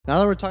Now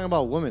that we're talking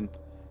about women,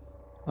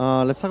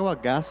 let's talk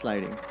about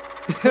gaslighting.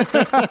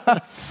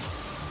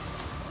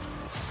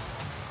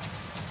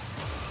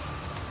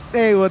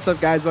 Hey, what's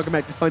up, guys? Welcome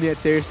back to Fun Yet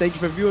Serious. Thank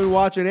you for viewing,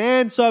 watching,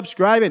 and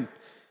subscribing.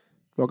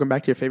 Welcome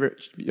back to your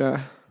favorite. You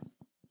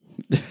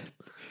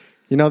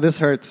know, this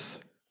hurts.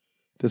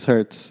 This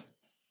hurts.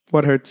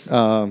 What hurts?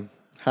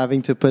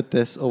 Having to put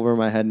this over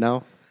my head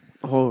now.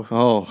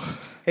 Oh.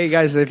 Hey,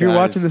 guys, if you're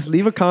watching this,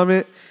 leave a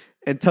comment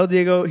and tell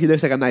Diego he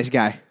looks like a nice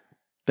guy.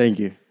 Thank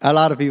you. A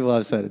lot of people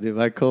have said it, dude.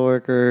 My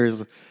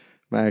coworkers,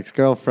 my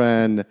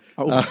ex-girlfriend.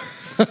 Oh.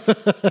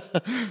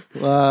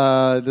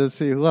 Let's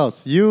see, who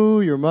else?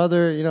 You, your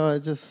mother, you know,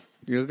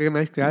 You look like a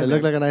nice guy. I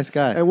look like a nice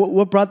guy. And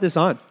what brought this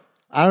on?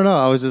 I don't know.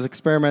 I was just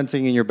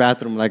experimenting in your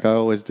bathroom like I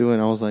always do,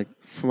 and I was like,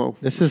 Whoa.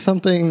 this is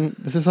something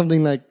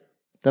like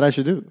that I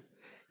should do.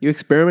 You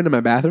experiment in my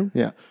bathroom?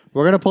 Yeah.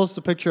 We're going to post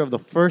a picture of the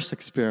first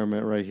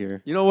experiment right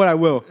here. You know what? I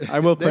will put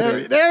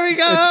it. There we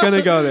go. It's going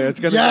to go there. It's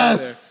going to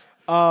yes.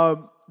 go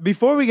there.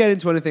 Before we get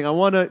into anything, I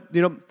want to,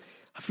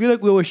 I feel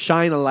like we always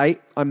shine a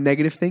light on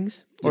negative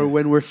things or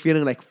when we're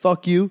feeling like,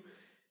 fuck you.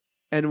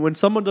 And when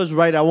someone does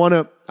right, I want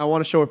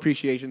to show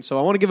appreciation. So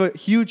I want to give a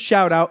huge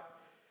shout out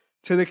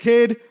to the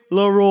kid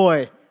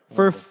Leroy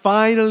for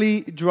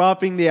finally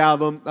dropping the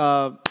album.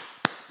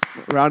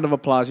 Round of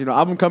applause.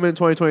 Album coming in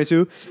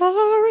 2022.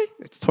 Sorry.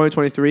 It's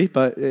 2023,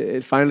 but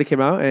it finally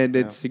came out, and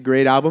it's a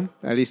great album.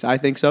 At least I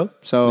think so.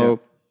 So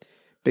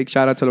big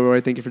shout out to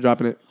Leroy. Thank you for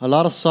dropping it. A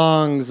lot of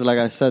songs, like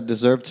I said,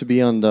 deserve to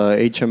be on the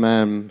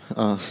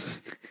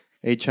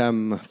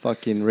HM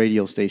fucking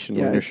radio station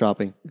when you're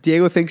shopping.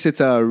 Diego thinks it's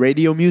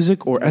radio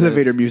music or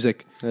elevator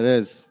music. It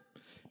is.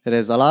 It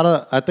is.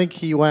 I think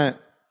he went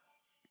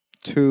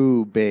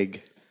too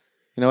big.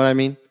 You know what I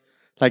mean?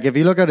 Like, if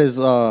you look at his,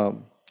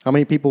 how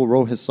many people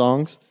wrote his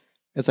songs,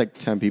 it's like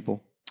 10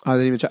 people. I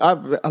didn't even check.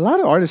 A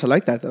lot of artists are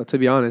like that, though, to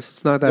be honest.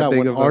 It's not that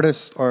big of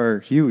artists are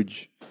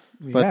huge.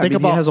 But he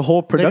has a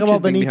whole production. Think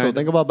about Benito.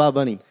 Think about Bad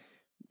Bunny.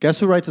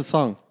 Guess who writes a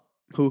song?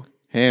 Who?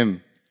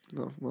 Him.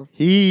 Oh, well.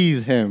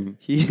 He's him.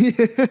 You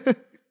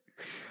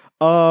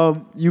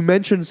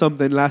mentioned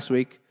something last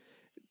week,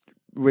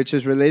 which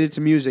is related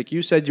to music.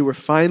 You said you were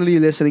finally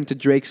listening to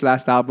Drake's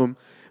last album.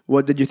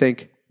 What did you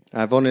think?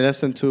 I've only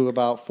listened to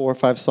about 4 or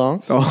 5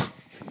 songs. Oh.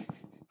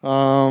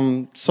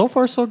 So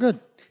far, so good.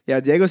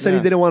 Yeah, Diego said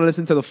he didn't want to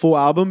listen to the full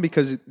album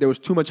because there was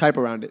too much hype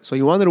around it. So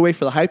he wanted to wait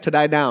for the hype to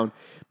die down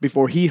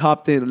before he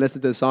hopped in and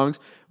listened to the songs,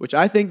 which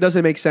I think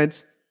doesn't make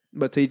sense,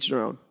 but to each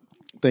their own.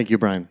 Thank you,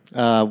 Brian.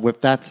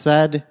 With that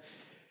said,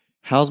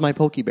 how's my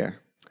Pokey Bear?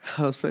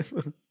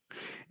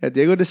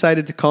 Diego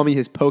decided to call me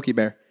his Pokey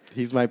Bear.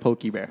 He's my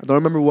Pokey Bear. I don't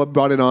remember what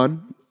brought it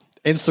on.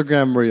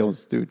 Instagram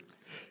reels, dude.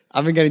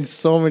 I've been getting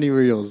so many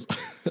reels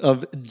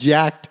of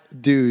jacked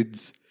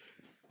dudes.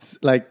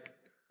 Like,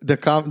 the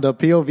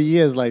POV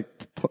is like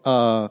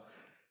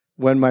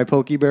when my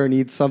Pokey Bear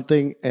needs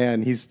something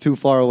and he's too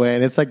far away,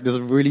 and it's like this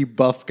really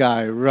buff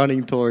guy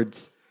running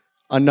towards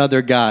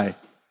another guy.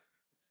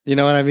 You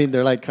know what I mean?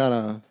 They're like kind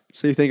of...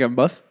 So you think I'm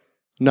buff?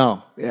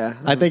 No. Yeah.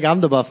 I think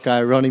I'm the buff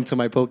guy running to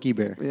my Pokey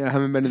Bear. Yeah, I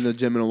haven't been in the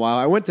gym in a while.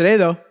 I went today,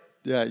 though.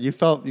 Yeah, you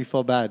felt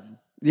bad.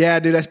 Yeah,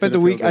 dude, I spent the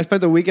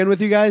weekend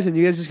with you guys, and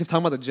you guys just kept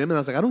talking about the gym, and I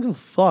was like, I don't give a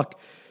fuck.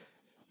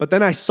 But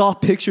then I saw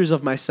pictures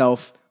of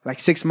myself like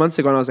 6 months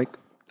ago, and I was like,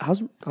 I was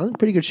in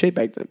pretty good shape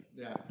back then.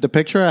 Yeah. The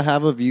picture I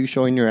have of you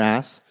showing your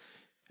ass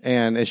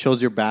and it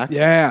shows your back.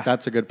 Yeah.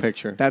 That's a good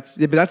picture. But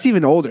that's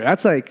even older.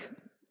 That's like...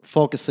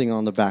 Focusing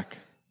on the back.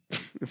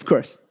 Of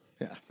course.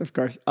 Yeah. Of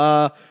course.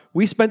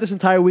 We spent this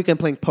entire weekend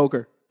playing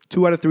poker.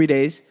 2 out of 3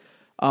 days.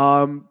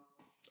 I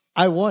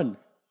won.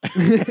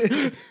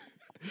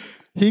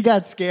 He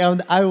got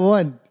scammed. I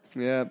won.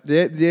 Yeah.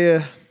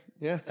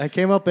 I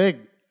came up big.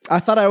 I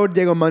thought I owed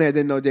Diego money. I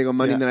didn't know Diego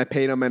money, and then I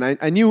paid him. And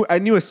I knew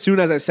as soon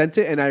as I sent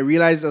it, and I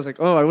realized, I was like,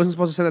 oh, I wasn't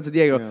supposed to send that to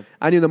Diego. Yeah.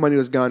 I knew the money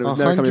was gone. It was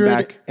never coming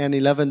back.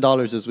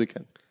 $111 this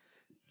weekend.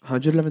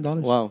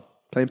 $111? Wow.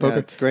 Playing poker. Yeah,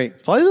 it's great.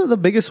 It's probably the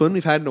biggest win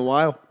we've had in a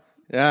while.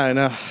 Yeah, I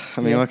know.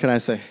 I mean, what can I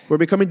say? We're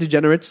becoming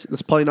degenerates.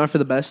 That's probably not for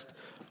the best.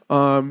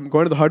 Going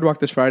to the Hard Rock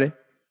this Friday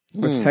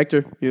with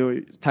Hector.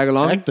 Tag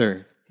along.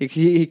 Hector.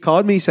 He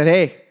called me. He said,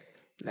 hey,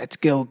 let's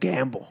go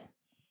gamble.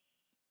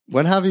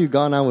 When have you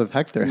gone out with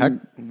Hector? I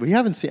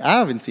haven't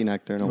seen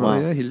Hector in a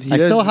while. Yeah, he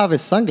still have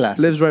his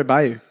sunglasses. Lives right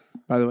by you,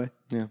 by the way.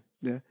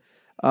 Yeah.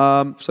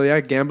 So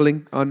yeah,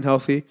 gambling,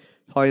 unhealthy,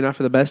 probably not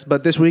for the best.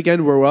 But this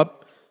weekend we're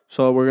up,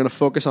 so we're gonna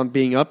focus on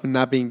being up and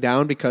not being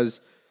down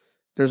because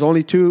there's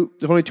only two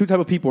type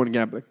of people in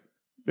gambling.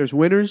 There's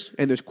winners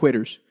and there's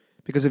quitters.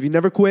 Because if you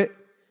never quit,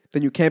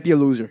 then you can't be a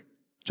loser.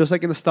 Just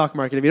like in the stock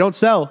market, if you don't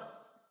sell,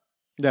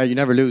 you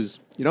never lose.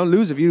 You don't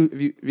lose if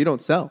you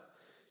don't sell.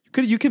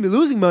 You can be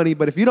losing money,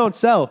 but if you don't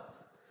sell,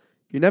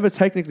 you never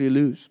technically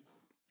lose.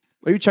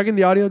 Are you checking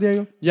the audio,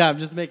 Diego? Yeah, I'm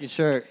just making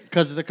sure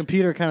because the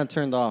computer kind of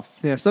turned off.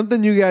 Yeah,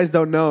 something you guys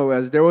don't know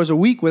is there was a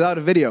week without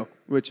a video,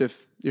 which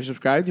if you're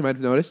subscribed, you might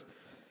have noticed.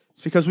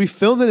 It's because we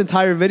filmed an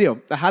entire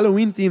video, a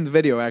Halloween-themed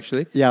video,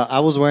 actually. Yeah, I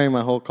was wearing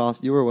my whole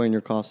costume. You were wearing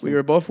your costume. We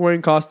were both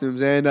wearing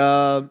costumes, and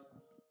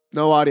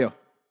no audio.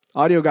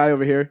 Audio guy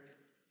over here.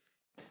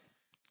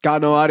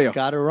 Got no audio.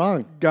 Got it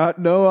wrong. Got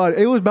no audio.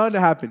 It was bound to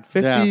happen.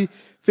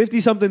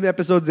 50 something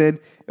episodes in,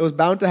 it was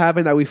bound to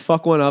happen that we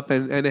fuck one up,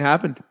 and it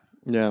happened.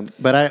 Yeah,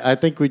 but I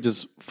think we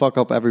just fuck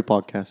up every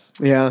podcast.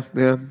 Yeah.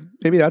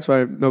 Maybe that's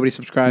why nobody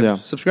subscribes. Yeah.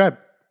 Subscribe.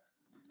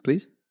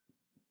 Please.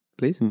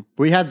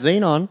 We had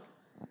Zane on.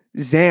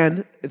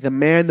 Zan, the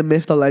man, the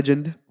myth, the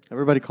legend.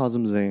 Everybody calls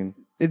him Zane.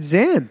 It's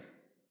Zan.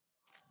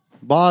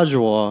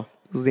 Bourgeois.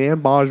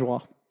 Zan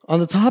Bourgeois. On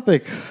the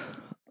topic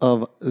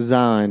of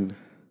Zan.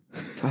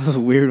 That was a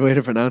weird way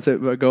to pronounce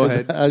it, but go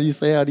ahead. How do you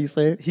say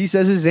it? He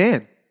says it's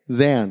Zan.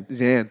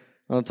 Zan.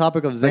 On the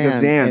topic of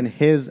Zan, and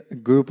his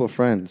group of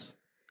friends.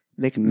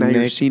 Nick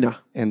Nayashina.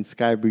 And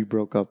Skybree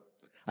broke up.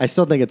 I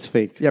still think it's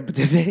fake. Yeah, but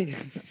did they?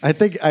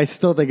 I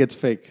still think it's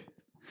fake.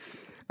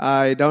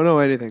 I don't know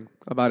anything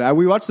about it.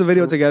 We watched the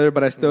video together,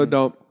 but I still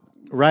don't.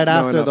 Right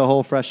after the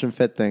whole Fresh and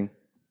Fit thing.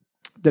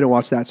 Didn't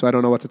watch that, so I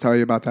don't know what to tell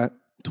you about that.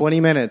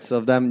 20 minutes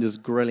of them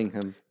just grilling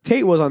him.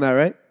 Tate was on that,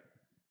 right?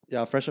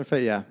 Yeah, Fresh and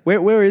Fit, yeah.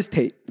 Where is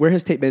Tate? Where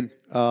has Tate been?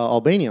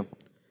 Albania.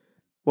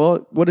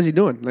 Well, what is he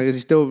doing? Like, is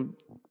he still...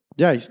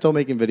 Yeah, he's still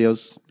making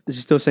videos. Is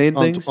he still saying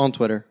things? On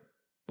Twitter.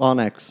 On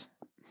X.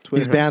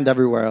 Twitter. He's banned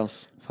everywhere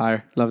else.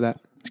 Fire. Love that.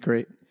 It's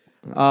great.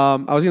 I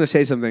was going to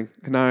say something,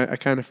 and I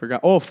kind of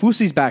forgot. Oh,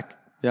 Fousey's back.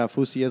 Yeah,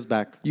 Fousey is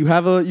back. You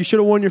should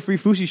have worn your free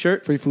Fousey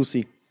shirt. Free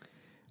Fousey.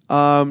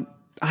 I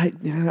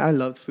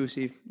loved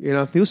Fousey. You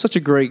know, he was such a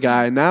great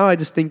guy. Now I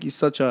just think he's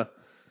such a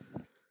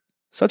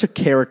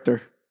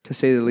character, to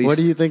say the least. What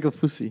do you think of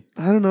Fousey?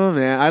 I don't know,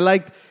 man. I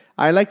liked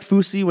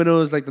Fousey when it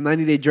was like the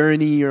 90-day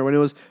journey, or when it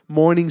was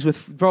mornings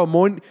with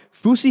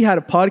Fousey had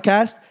a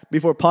podcast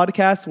before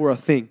podcasts were a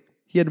thing.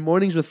 He had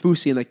mornings with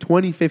Fousey in like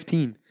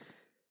 2015,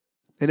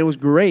 and it was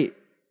great.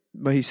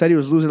 But he said he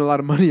was losing a lot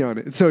of money on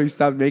it, so he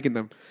stopped making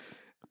them.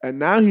 And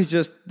now he's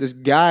just this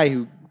guy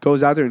who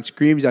goes out there and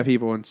screams at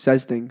people and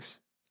says things.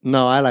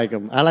 No, I like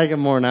him. I like him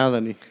more now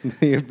than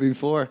he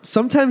before.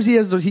 Sometimes he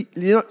has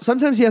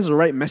sometimes he has the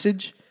right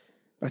message.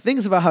 But I think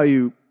it's about how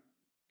you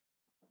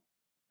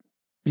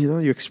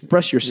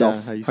express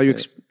yourself, Yeah, how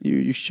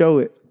you show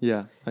it.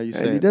 Yeah, how you say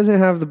And he it. doesn't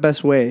have the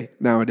best way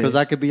nowadays. Because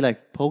I could be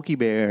like Pokey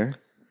Bear,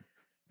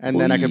 and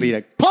then I could be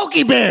like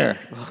Pokey Bear.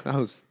 Oh, that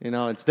was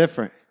It's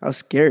different.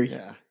 scary.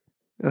 Yeah.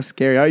 That's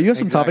scary. All right, you have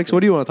some topics. Exactly. What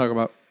do you want to talk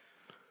about?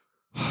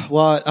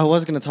 Well, I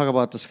was going to talk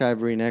about the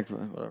Skybree neck, but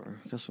whatever.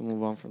 I guess we'll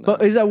move on from that.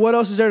 But what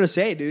else is there to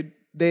say, dude?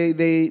 They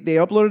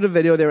uploaded a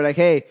video. They were like,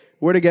 "Hey,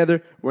 we're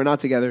together. We're not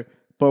together,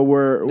 but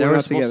we're they were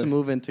not supposed together." to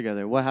move in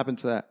together. What happened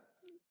to that?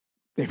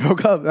 They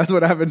broke up. That's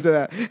what happened to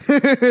that.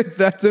 It's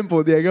that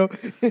simple, Diego.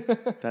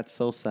 That's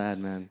so sad,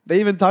 man. They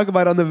even talk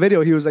about it on the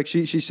video. He was like,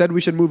 she said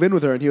we should move in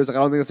with her, and he was like,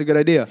 I don't think that's a good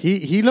idea.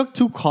 He looked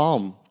too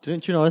calm.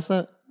 Didn't you notice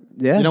that?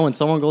 Yeah. You know, when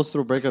someone goes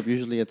through a breakup,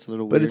 usually it's a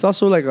little weird. But it's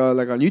also like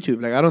on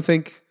YouTube. Like, I don't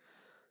think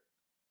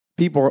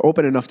people are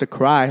open enough to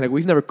cry. Like,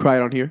 we've never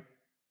cried on here.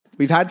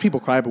 We've had people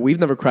cry, but we've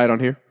never cried on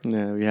here.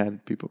 Yeah, we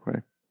had people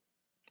cry.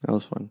 That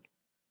was fun.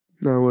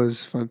 That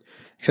was fun.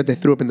 Except they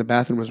threw up in the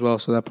bathroom as well,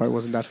 so that part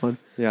wasn't that fun.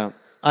 Yeah.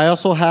 I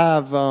also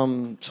have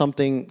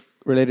something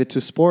related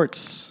to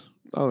sports.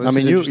 Oh, I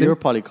mean, you're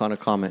probably going to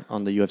comment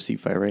on the UFC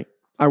fight, right?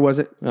 I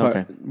wasn't.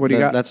 Okay. What do you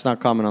got? Let's not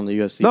comment on the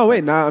UFC No, fight.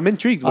 wait. Now I'm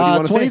intrigued. What do you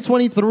want to say?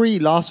 2023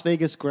 Las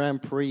Vegas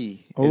Grand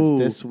Prix is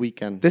this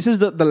weekend. This is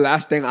the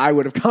last thing I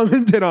would have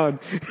commented on.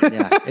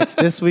 Yeah, it's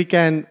this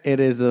weekend. It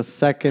is the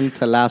second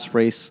to last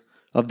race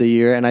of the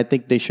year, and I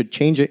think they should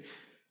change it.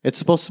 It's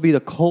supposed to be the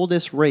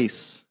coldest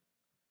race,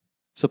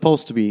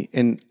 supposed to be,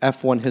 in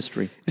F1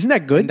 history. Isn't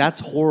that good? And that's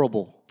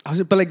horrible.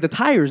 But like the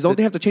tires, don't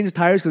they have to change the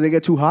tires because they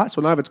get too hot?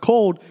 So now if it's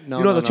cold, you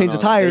don't have to change the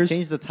tires. They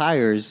change the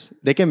tires.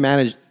 They can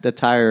manage the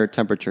tire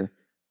temperature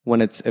when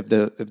if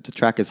the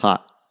track is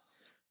hot.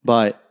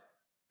 But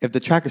if the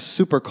track is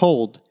super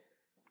cold,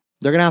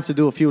 they're gonna have to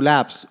do a few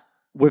laps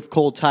with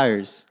cold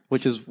tires,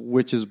 which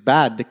is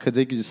bad because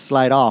they can just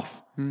slide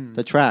off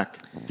the track.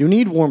 You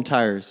need warm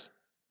tires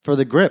for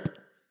the grip.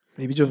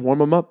 Maybe just warm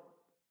them up.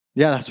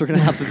 Yeah, that's what we're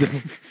gonna have to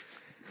do.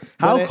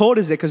 How cold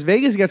is it? Because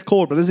Vegas gets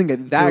cold, but it doesn't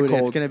get that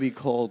cold. It's gonna be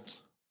cold.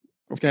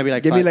 It's gonna be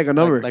like Give me like a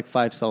number. like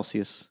 5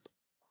 Celsius.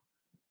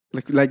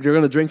 Like you're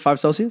gonna drink 5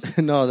 Celsius?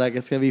 No, like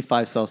it's gonna be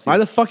 5 Celsius. Why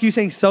the fuck are you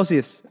saying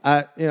Celsius?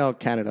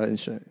 Canada and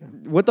shit.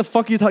 What the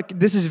fuck are you talking?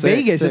 This is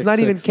Vegas. It's not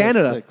even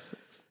Canada. Six.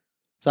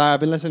 Sorry,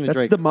 I've been listening to That's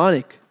Drake.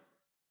 demonic.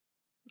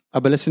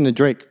 I've been listening to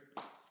Drake.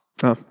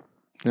 Oh.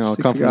 I'll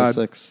come from the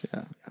 6.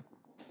 Yeah.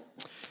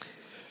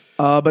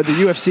 But the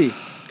UFC,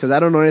 because I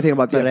don't know anything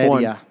about the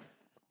F1. Yeah.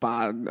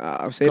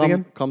 Say it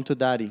again. Come to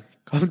daddy.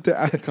 Come to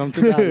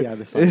daddy.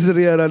 Adesanya.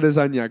 Israel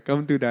Adesanya.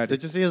 Come to daddy.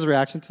 Did you see his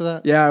reaction to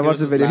that? Yeah, I watched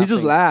the video. He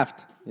just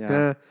laughed.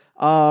 Yeah.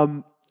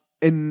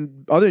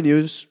 In other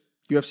news,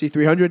 UFC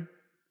 300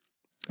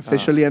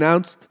 officially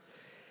announced.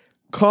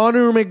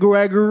 Conor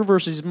McGregor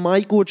versus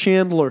Michael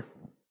Chandler.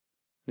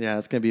 Yeah,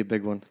 it's gonna be a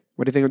big one.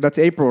 What do you think? That's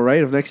April,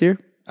 right, of next year?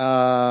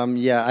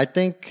 Yeah, I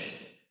think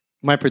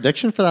my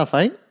prediction for that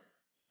fight.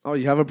 Oh,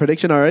 you have a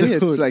prediction already?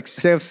 Dude. It's like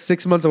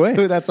 6 months away.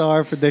 Dude, that's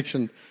our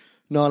prediction.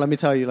 No, let me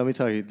tell you.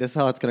 This is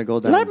how it's gonna go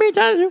down. Let me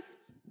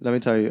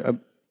tell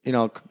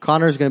you.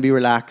 Conor's gonna be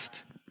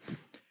relaxed.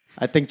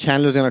 I think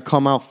Chandler's going to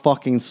come out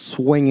fucking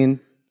swinging,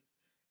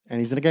 and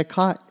he's going to get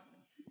caught.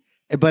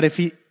 But I'm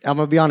going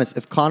to be honest,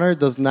 if Conor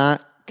does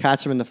not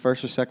catch him in the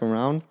first or second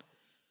round...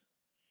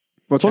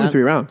 Well, it's only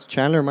 3 rounds.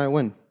 Chandler might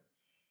win.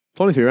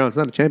 It's only 3 rounds. It's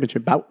not a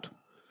championship bout.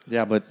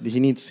 Yeah, but he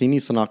needs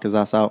to knock his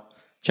ass out.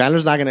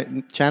 Chandler's not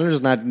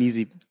an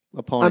easy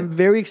opponent. I'm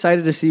very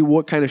excited to see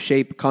what kind of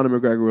shape Conor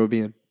McGregor will be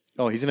in.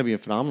 Oh, he's going to be in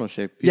phenomenal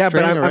shape. He's But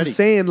training I'm already.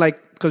 saying,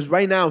 like, because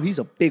right now he's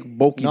a big,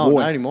 bulky No, boy.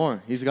 not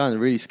anymore. He's gotten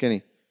really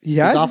skinny. He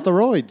has? He's off the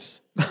roids.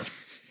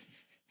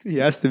 He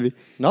has to be.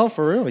 No,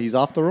 for real. He's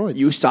off the roids.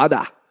 You saw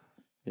that.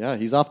 Yeah,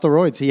 he's off the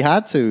roids. He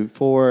had to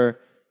for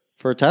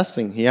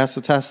testing. He has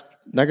to test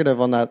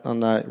negative on that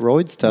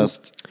roids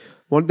test.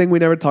 One thing we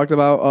never talked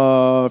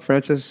about,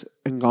 Francis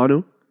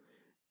Ngannou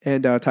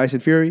and Tyson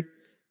Fury.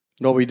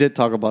 No, we did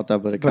talk about that,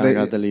 but it kind of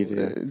got deleted.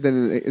 Yeah. It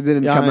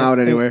didn't come out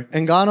anywhere.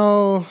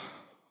 Ngannou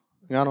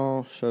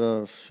should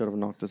have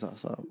knocked his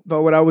ass out.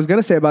 But what I was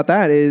gonna say about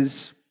that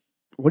is,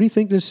 what do you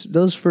think this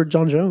does for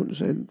John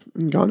Jones and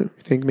Ngannou? You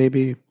think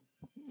maybe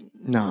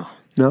No,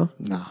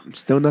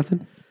 still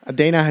nothing?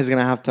 Dana is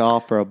gonna have to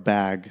offer a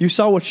bag. You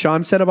saw what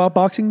Sean said about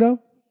boxing, though.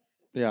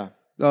 Yeah,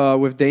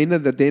 with Dana,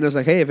 that Dana's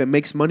like, hey, if it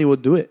makes money, we'll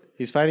do it.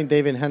 he's fighting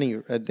David Haney,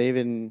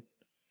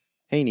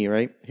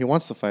 right? He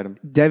wants to fight him.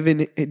 Devin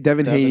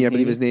Haney, I believe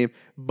Haney. his name.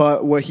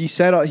 But what he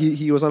said,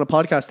 he was on a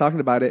podcast talking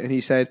about it, and he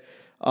said,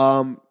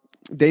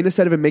 Dana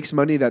said if it makes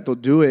money that they'll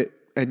do it,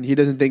 and he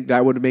doesn't think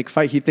that would make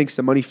fight. He thinks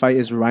the money fight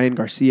is Ryan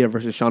Garcia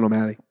versus Sean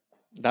O'Malley.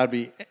 That'd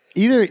be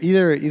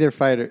either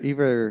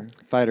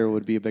fighter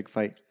would be a big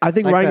fight. I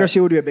think Like Ryan that.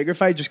 Garcia would be a bigger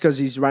fight just because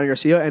he's Ryan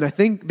Garcia, and I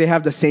think they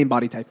have the same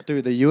body type.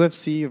 Dude, the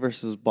UFC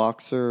versus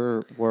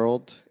boxer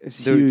world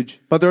It's dude, huge.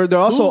 But they're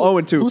also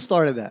 0-2. Who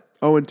started that?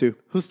 0-2.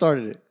 Who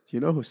started it? You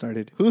know who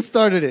started? Who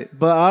started it?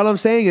 But all I'm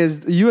saying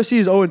is the UFC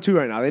is 0-2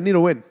 right now. They need a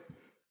win.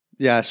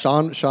 Yeah,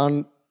 Sean.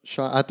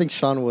 I think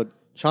Sean would.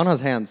 Sean has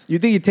hands. You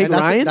think he'd take And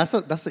Ryan?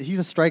 He's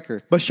a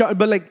striker. But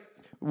like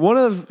one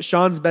of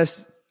Sean's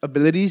best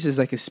abilities is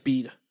like his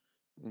speed.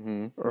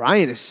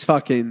 Ryan is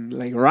speed.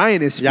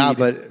 Yeah,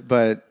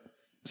 but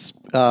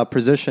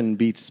precision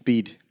beats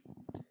speed.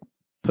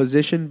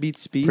 Position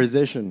beats speed.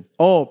 Precision.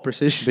 Oh,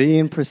 precision.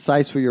 Being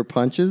precise with your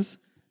punches.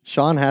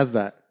 Sean has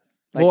that.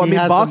 Like, Well, I he mean,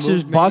 has the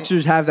movement.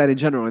 boxers have that in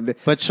general. And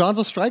But Sean's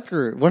a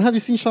striker. When have you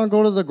seen Sean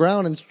go to the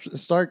ground and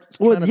start?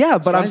 well, trying to yeah,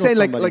 but I'm saying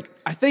strangle somebody?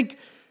 I think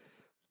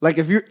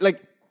if you're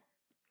like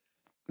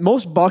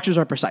most boxers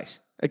are precise.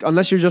 Like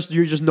unless you're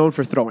just known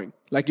for throwing.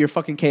 Like you're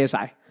fucking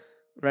KSI,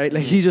 right?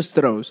 Like he just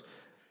throws.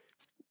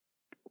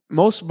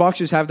 Most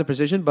boxers have the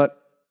precision,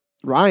 but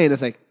Ryan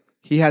is like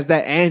he has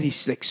that, and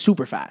he's like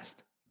super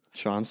fast.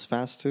 Sean's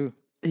fast too.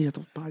 And you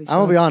got the body I'm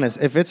gonna be shots. honest.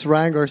 If it's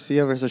Ryan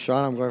Garcia versus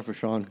Sean, I'm going for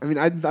Sean. I mean,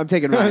 I'm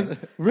taking Ryan.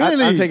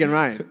 Really? I'm taking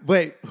Ryan.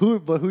 Wait,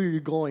 who are you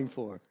going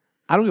for?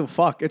 I don't give a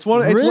fuck. It's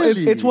one.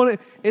 Really?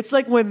 It's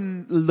like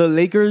when the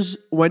Lakers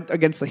went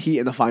against the Heat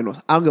in the finals.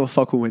 I don't give a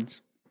fuck who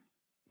wins.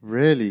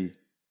 Really?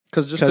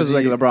 Because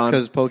like LeBron.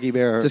 Because Pokey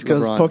Bear. Just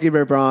because LeBron. Pokey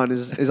Bear Braun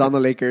is on the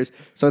Lakers.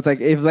 So it's like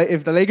if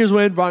the Lakers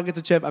win, Braun gets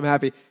a chip. I'm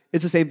happy.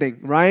 It's the same thing.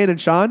 Ryan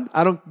and Sean.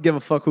 I don't give a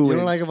fuck who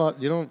wins.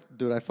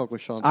 Dude, I fuck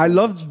with Sean. I so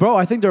love, much. bro.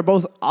 I think they're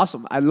both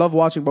awesome. I love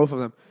watching both of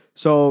them.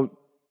 So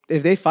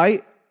if they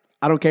fight,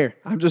 I don't care.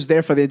 I'm just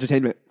there for the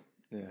entertainment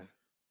Yeah.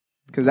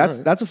 because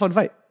Alright. that's a fun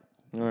fight.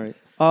 All right.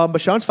 But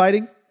Sean's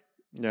fighting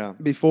Yeah.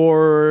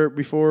 before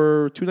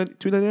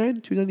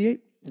 299, 298.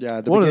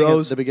 Yeah. One of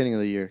those. The beginning of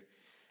the year.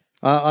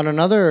 On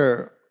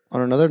another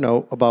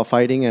note about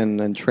fighting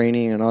and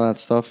training and all that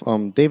stuff,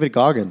 David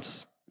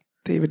Goggins.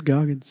 David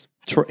Goggins.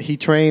 He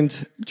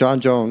trained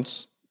John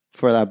Jones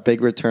for that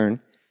big return,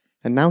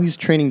 and now he's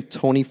training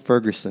Tony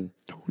Ferguson.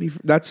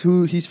 That's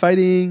who he's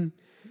fighting.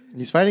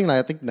 He's fighting,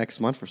 I think, next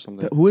month or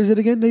something. Who is it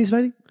again that he's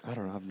fighting? I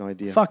don't know. I have no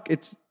idea. Fuck,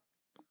 it's...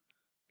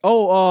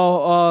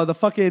 the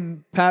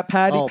fucking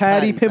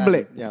Paddy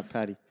Pimblett. Yeah,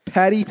 Patty.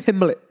 Paddy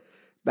Pimblett.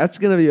 That's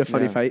going to be a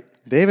funny Yeah. fight.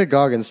 David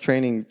Goggins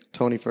training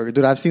Tony Ferguson.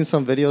 Dude, I've seen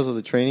some videos of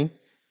the training.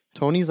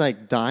 Tony's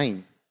like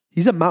dying.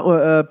 He's a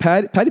mountain...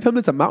 Paddy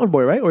Pimblett's a mountain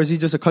boy, right? Or is he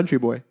just a country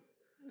boy?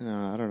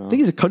 No, I don't know. I think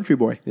he's a country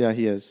boy. Yeah,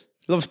 he is.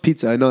 He loves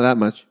pizza. I know that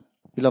much.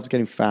 He loves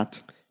getting fat.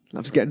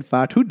 Loves getting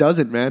fat. Who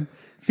doesn't, man?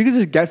 If you could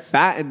just get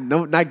fat and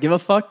not give a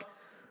fuck.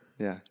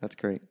 Yeah, that's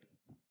great.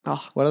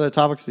 Oh, What other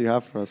topics do you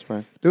have for us,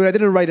 Brian? dude, I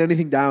didn't write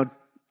anything down.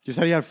 You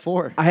said you had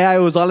 4. I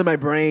was all in my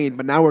brain,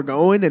 but now we're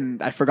going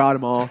and I forgot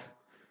them all.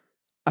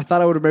 I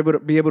thought I would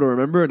be able to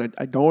remember, and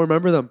I don't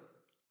remember them.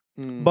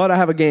 But I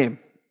have a game.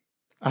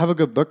 I have a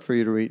good book for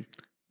you to read.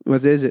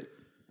 What is it?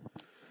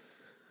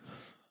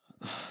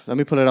 Let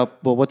me pull it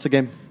up. Well, what's the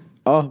game?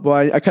 Oh, well,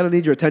 I kind of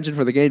need your attention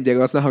for the game, Diego.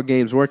 That's not how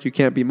games work. You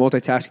can't be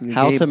multitasking your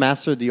How game. to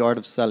Master the Art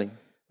of Selling.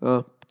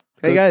 Hey,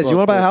 Good guys, you book,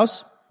 want to buy a dude.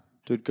 house?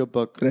 Dude, good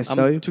book. Did I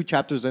sell you? 2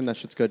 chapters in. That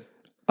shit's good.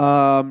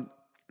 The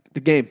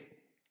game.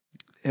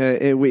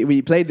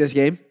 We played this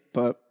game,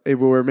 but it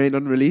will remain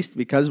unreleased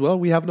because, well,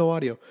 we have no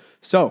audio.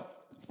 So,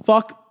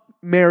 fuck,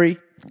 marry,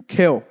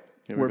 kill.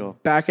 Here we We're go.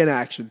 back in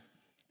action.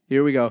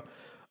 Here we go.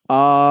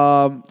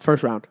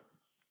 First round.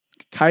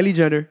 Kylie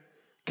Jenner,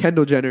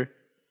 Kendall Jenner,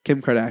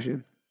 Kim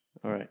Kardashian.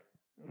 All right.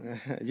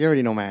 You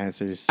already know my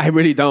answers. I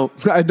really don't.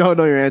 I don't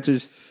know your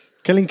answers.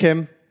 Killing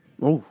Kim.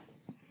 Oh.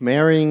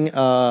 Marrying,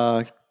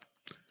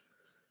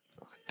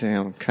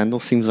 damn, Kendall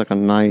seems like a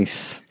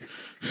nice...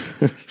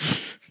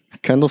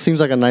 Kendall seems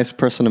like a nice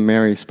person to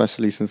marry,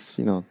 especially since,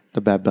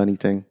 the Bad Bunny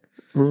thing.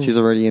 She's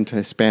already into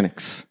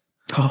Hispanics.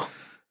 Oh.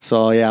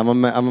 So, yeah, I'm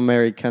a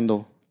marry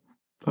Kendall.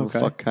 Okay.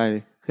 Oh, fuck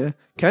Kylie. Yeah.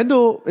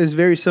 Kendall is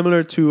very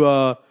similar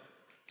to...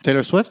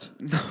 Taylor Swift?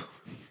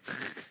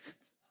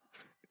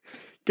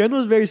 Kendall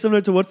is very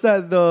similar to, what's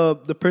that,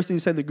 the person you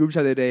sent in the group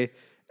chat the other day?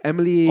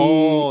 Emily...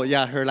 Oh,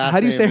 yeah, her last name. How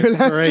do you say her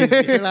last crazy.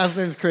 name? Her last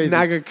name's crazy.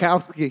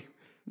 Nagakowski.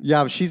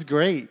 Yeah, but she's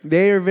great.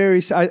 They are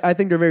very... I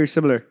think they're very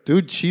similar.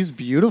 Dude, she's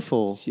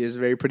beautiful. She is a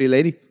very pretty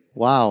lady.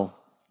 Wow.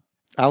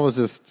 I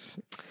was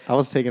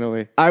taken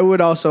away. I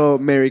would also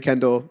marry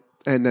Kendall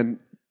and then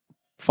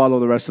follow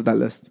the rest of that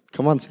list.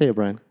 Come on, say it,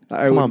 Brian.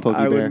 I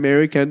would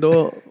marry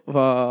Kendall,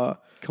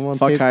 Come on,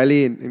 fuck say it.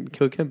 Kylie, and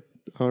kill Kim.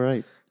 All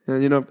right.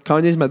 And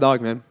Kanye's my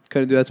dog, man.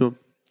 Couldn't do that to him.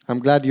 I'm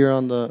glad you're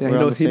on the, we're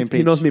on the same page.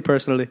 He knows me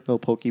personally. Little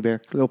Pokey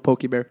Bear. Little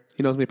Pokey Bear.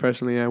 He knows me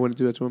personally. I wouldn't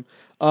do that to him.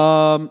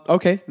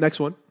 Okay, next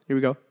one. Here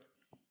we go.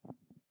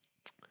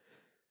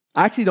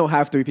 I actually don't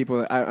have three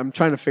people. I'm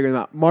trying to figure them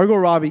out. Margot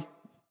Robbie.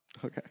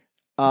 Okay.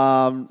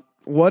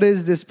 What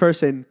is this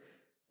person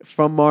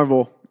from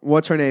Marvel?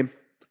 What's her name?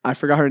 I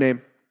forgot her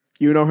name.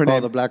 You know her name.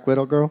 Oh, the Black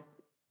Widow girl?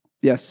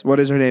 Yes. What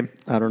is her name?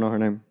 I don't know her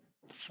name.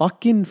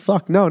 Fucking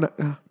fuck. No.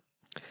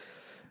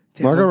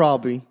 Margot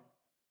Robbie.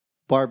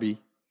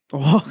 Barbie.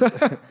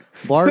 Oh.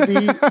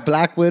 Barbie,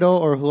 Black Widow,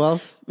 or who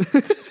else?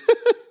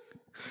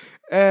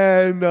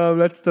 And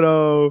let's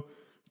throw...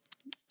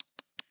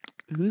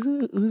 Who's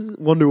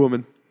Wonder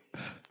Woman?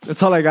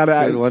 That's all I got to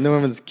add. Dude, Wonder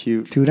Woman's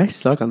cute. Dude, I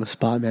suck on the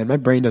spot, man. My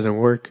brain doesn't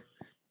work.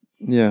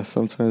 Yeah,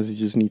 sometimes you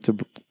just need to,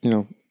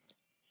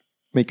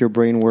 make your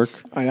brain work.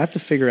 I have to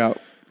figure out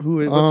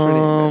what's her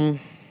name. Man?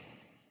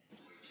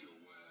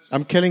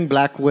 I'm killing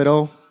Black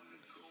Widow.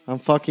 I'm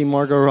fucking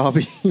Margot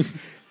Robbie.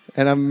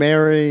 And I'm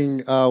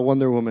marrying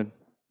Wonder Woman.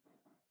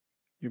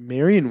 You're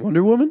marrying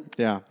Wonder Woman?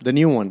 Yeah, the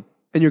new one.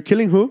 And you're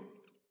killing who?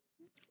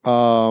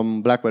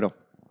 Black Widow.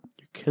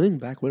 You're killing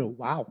Black Widow.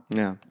 Wow.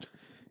 Yeah.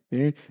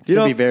 It's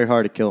going to be very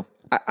hard to kill.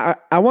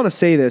 I want to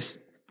say this.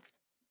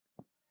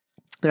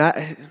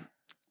 I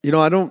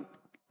don't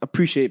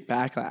appreciate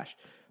backlash.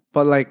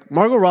 But,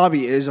 Margot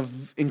Robbie is an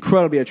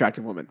incredibly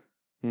attractive woman.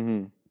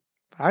 Mm-hmm.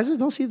 I just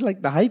don't see,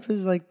 the hype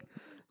is,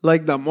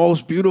 like the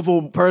most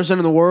beautiful person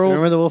in the world.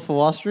 Remember the Wolf of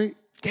Wall Street?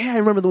 Yeah, I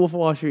remember the Wolf of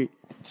Wall Street.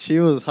 She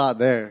was hot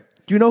there.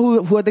 Do you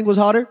know who I think was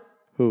hotter?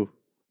 Who?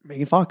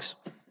 Megan Fox.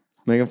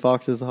 Megan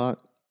Fox is hot.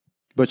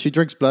 But she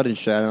drinks blood and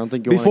shit. I don't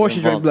think you Before want to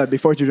she drank blood.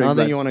 Before she drank blood. I don't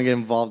think you want to get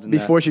involved in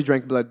Before she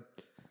drank blood.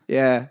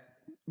 Yeah.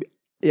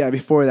 Yeah,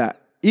 before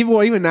that.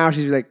 Even now,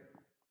 she's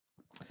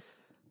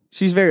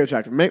very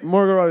attractive.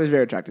 Margot Robbie is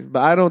very attractive.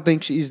 But I don't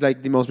think she's, the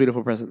most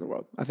beautiful person in the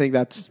world. I think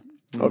that's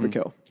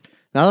overkill.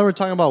 Now that we're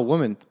talking about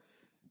women,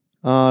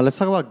 let's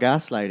talk about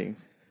gaslighting.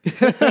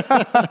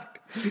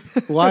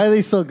 Why are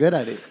they so good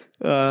at it?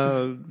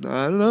 I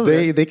don't know.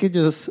 They could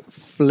just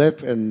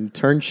flip and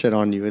turn shit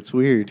on you. It's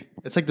weird.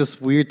 It's like this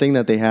weird thing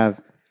that they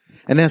have,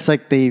 and then it's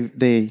like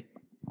they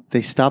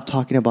stop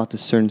talking about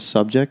this certain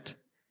subject,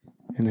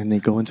 and then they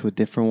go into a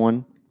different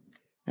one,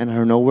 and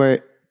out of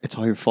nowhere, it's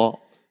all your fault.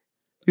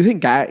 You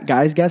think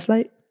guys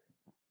gaslight?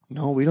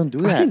 No, we don't do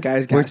that. I think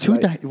guys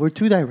gaslight. We're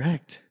too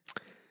direct.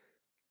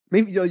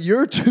 Maybe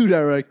you're too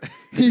direct.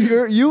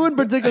 You in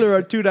particular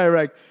are too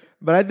direct.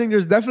 But I think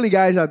there's definitely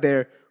guys out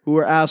there who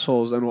are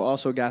assholes and will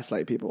also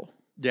gaslight people.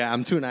 Yeah,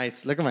 I'm too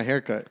nice. Look at my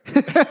haircut.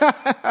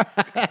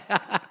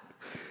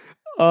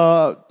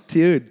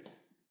 Dude.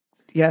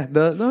 Yeah,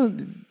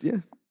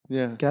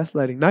 Yeah.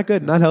 gaslighting. Not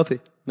good, not healthy.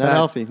 Not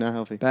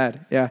healthy.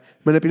 Bad. Yeah.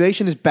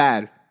 Manipulation is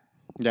bad.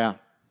 Yeah.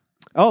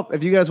 Oh,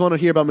 if you guys want to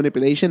hear about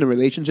manipulation and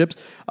relationships,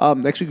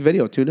 next week's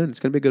video, tune in. It's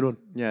going to be a good one.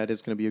 Yeah, it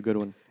is going to be a good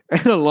one.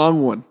 And a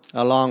long one.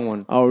 A long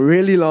one. A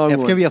really long one.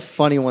 It's going to be a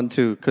funny one,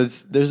 too,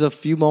 because there's a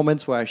few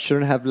moments where I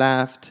shouldn't have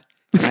laughed,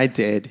 and I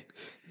did.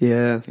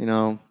 Yeah.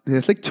 Yeah,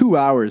 it's like 2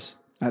 hours,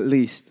 at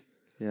least.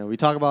 Yeah, we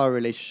talk about our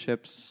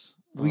relationships.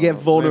 We get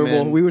vulnerable.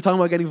 Women. We were talking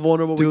about getting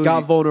vulnerable. Dude, we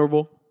got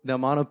vulnerable. The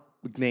amount of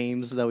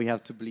names that we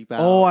have to bleep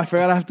out. Oh, I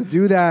forgot I have to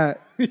do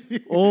that.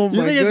 Oh, my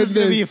You think goodness. it's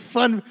going to be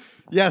fun?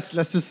 Yes,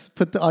 let's just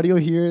put the audio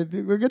here.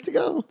 Dude, we're good to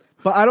go.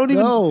 But I don't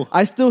even. No.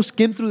 I still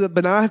skim through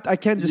but now I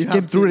can't just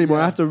skim through it anymore.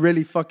 yeah. I have to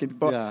really fucking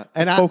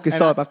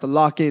focus up. I have to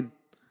lock in.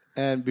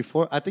 And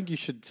I think you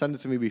should send it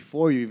to me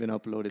before you even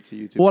upload it to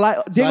YouTube.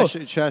 Well, Diego,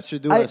 I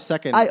should do a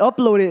second. I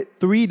upload it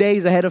 3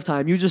 days ahead of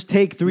time. You just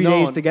take 3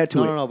 days to get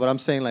to it. No, but I'm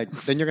saying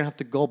then you're going to have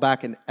to go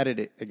back and edit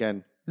it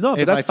again. No,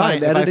 but that's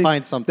fine. If I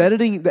find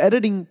something. The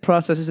editing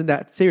process isn't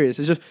that serious.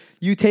 It's just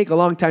you take a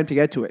long time to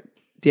get to it,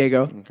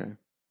 Diego. Okay.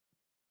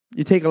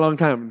 You take a long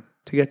time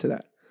to get to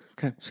that.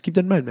 Okay. So keep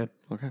that in mind, man.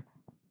 Okay.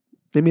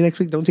 Maybe next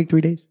week, don't take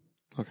 3 days.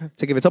 Okay.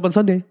 It's like if it's up on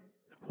Sunday,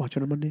 watch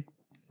it on Monday.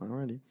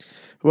 Alrighty.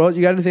 Well,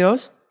 you got anything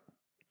else?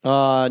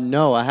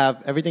 No, I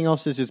have everything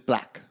else is just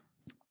black.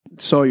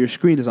 So your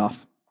screen is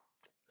off.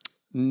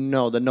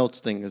 No, the notes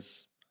thing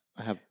is.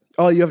 I have.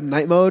 Oh, you have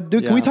night mode?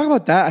 Dude, can we Yeah. talk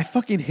about that? I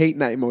fucking hate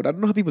night mode. I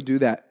don't know how people do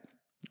that.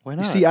 Why You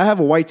not? see, I have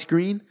a white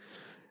screen,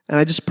 and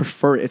I just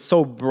prefer it. It's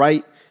so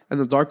bright, and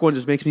the dark one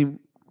just makes me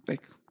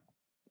like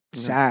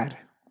sad.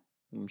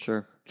 I'm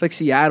sure. It's like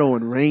Seattle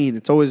and rain.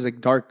 It's always like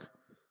dark.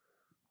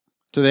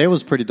 Today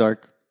was pretty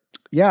dark.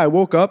 Yeah, I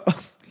woke up.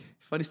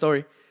 Funny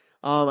story.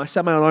 I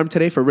set my alarm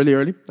today for really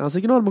early. I was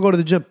like, you know what? I'm gonna go to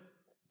the gym.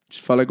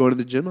 Just felt like going to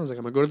the gym. I was like,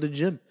 I'm gonna go to the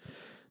gym.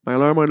 My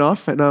alarm went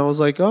off, and I was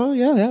like, oh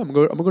yeah, I'm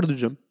gonna go to the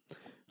gym.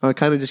 I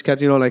kind of just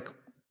kept, like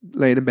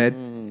laying in bed,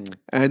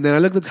 and then I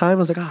looked at the time. I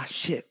was like, ah,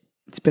 shit.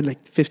 It's been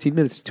like 15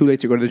 minutes. It's too late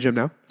to go to the gym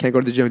now. Can't go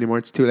to the gym anymore.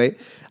 It's too late.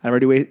 I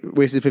already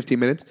wasted 15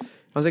 minutes. I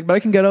was like, but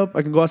I can get up.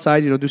 I can go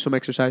outside. Do some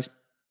exercise.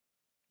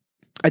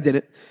 I did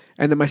it,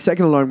 and then my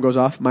second alarm goes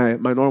off. My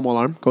normal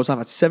alarm goes off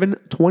at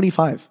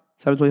 7:25.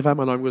 7:25.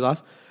 My alarm goes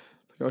off.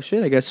 Like, oh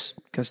shit! I guess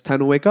time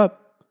to wake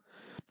up.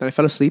 Then I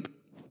fell asleep,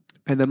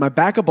 and then my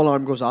backup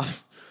alarm goes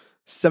off.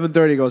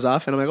 7:30 goes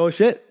off, and I'm like, oh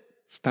shit!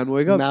 It's time to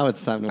wake up. Now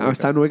it's time to. Now it's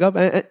time to wake up,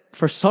 and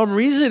for some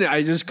reason,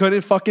 I just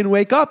couldn't fucking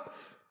wake up.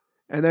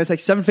 And then it's like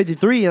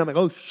 7:53, and I'm like,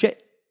 oh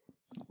shit!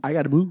 I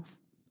got to move.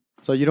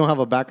 So you don't have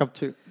a backup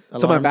to.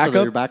 So my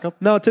backup? Your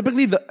backup? No,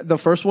 typically the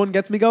first one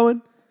gets me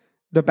going.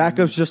 The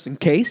backup's just in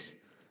case.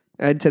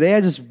 And today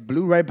I just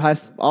blew right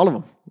past all of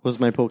them. Was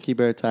my Pokey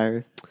Bear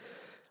tired?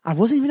 I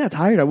wasn't even that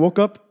tired. I woke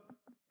up,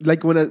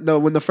 like when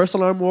the first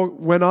alarm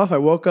went off, I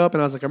woke up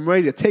and I was like, I'm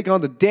ready to take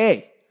on the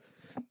day.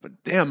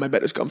 But damn, my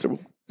bed is comfortable.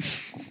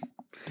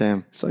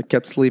 Damn. So I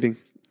kept sleeping.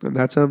 And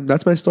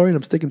that's my story, and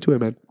I'm sticking to it,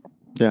 man.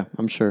 Yeah,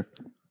 I'm sure.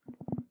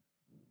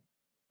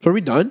 So are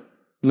we done?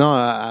 No,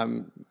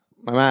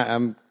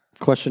 I'm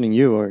questioning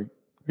you. Or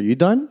are you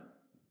done?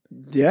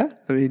 Yeah.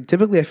 I mean,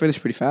 typically I finish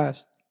pretty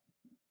fast.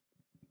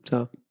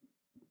 So,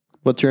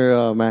 What's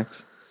your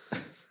max? I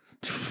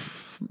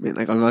mean,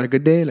 like on a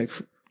good day,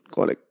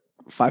 go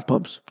 5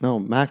 pumps. No,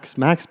 max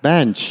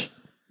bench.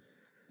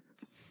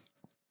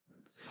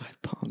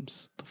 5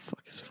 pumps. The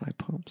fuck is 5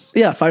 pumps?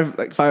 Yeah, five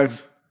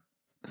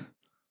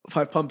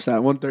pumps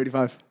at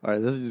 135. All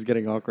right, this is just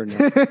getting awkward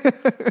now.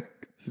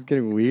 This is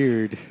getting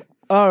weird.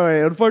 All right.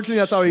 Unfortunately,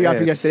 that's all we got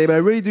for you guys Shit. today. But I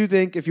really do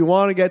think if you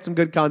want to get some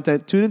good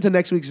content, tune into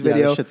next week's Yeah,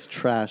 video. this shit's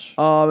trash.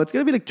 It's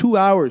gonna be like 2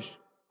 hours.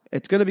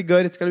 It's gonna be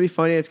good. It's gonna be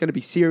funny. It's gonna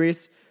be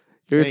serious.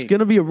 It's Hey.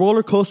 gonna be a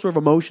roller coaster of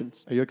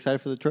emotions. Are you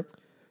excited for the trip?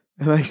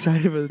 I'm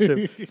excited for the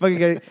trip. Fucking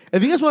get-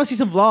 if you guys want to see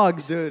some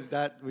vlogs, Dude,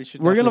 that we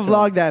should. We're gonna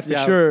definitely vlog that for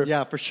Yeah, sure.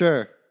 Yeah, for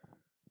sure.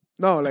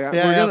 no, like Yeah, we're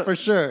yeah, gonna, for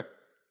sure.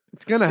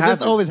 it's gonna happen.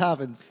 This always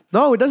happens.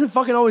 No, it doesn't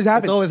fucking always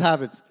happen. It always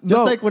happens. Just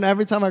No. like when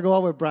every time I go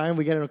out with Brian,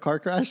 we get in a car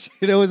crash.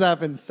 It always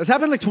happens. That's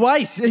happened like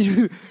twice. I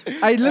literally,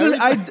 Every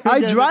time I I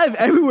get- drive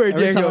everywhere,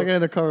 Every time I Diego. get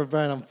in the car with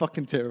Brian, I'm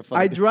fucking terrified.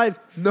 I drive.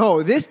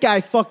 No, this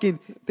guy.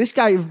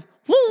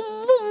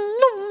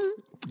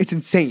 It's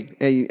insane.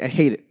 I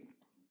hate it.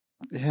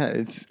 Yeah,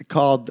 it's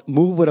called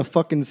move with a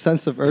fucking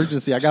sense of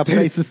urgency. I got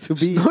places to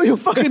be. No, you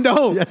fucking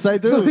don't. Yes, I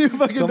do. No, you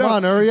fucking Come don't.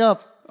 on, hurry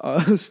up.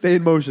 Stay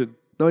in motion.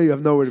 No, you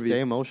have nowhere to be.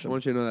 Stay in motion. I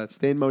want you to know that.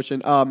 Stay in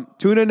motion.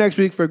 Tune in next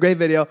week for a great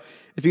video.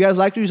 If you guys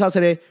liked what you saw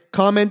today,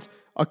 comment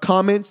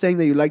saying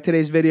that you liked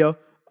today's video.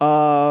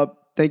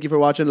 Thank you for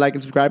watching. Like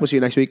and subscribe. We'll see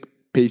you next week.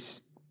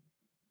 Peace.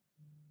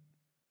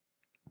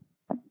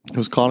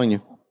 Who's calling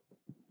you?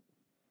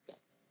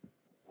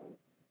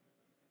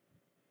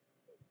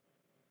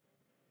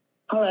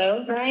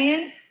 Hello,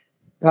 Brian?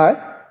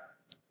 Hi.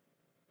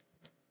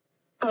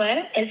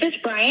 Hello? Is this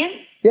Brian?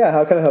 Yeah,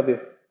 how can I help you?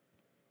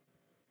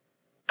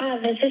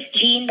 This is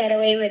Jean, by the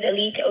way, with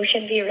Elite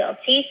Ocean View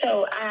Realty.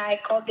 So I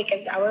called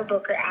because our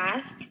broker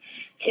asked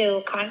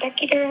to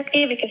contact you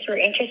directly because we're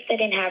interested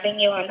in having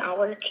you on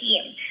our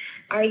team.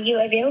 Are you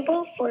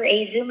available for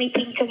a Zoom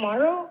meeting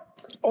tomorrow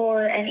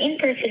or an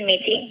in-person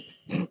meeting?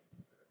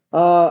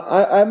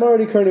 I'm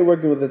already currently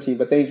working with the team,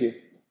 but thank you.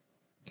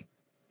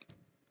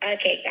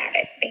 Okay, got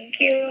it. Thank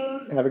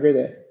you. Have a great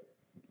day.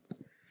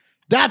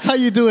 That's how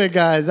you do it,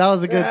 guys. That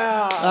was a good.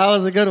 Yeah. That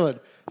was a good one.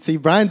 See,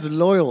 Brian's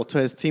loyal to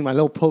his team. My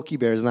little Pokey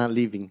Bear is not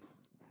leaving.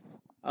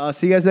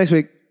 See you guys next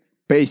week.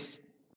 Peace.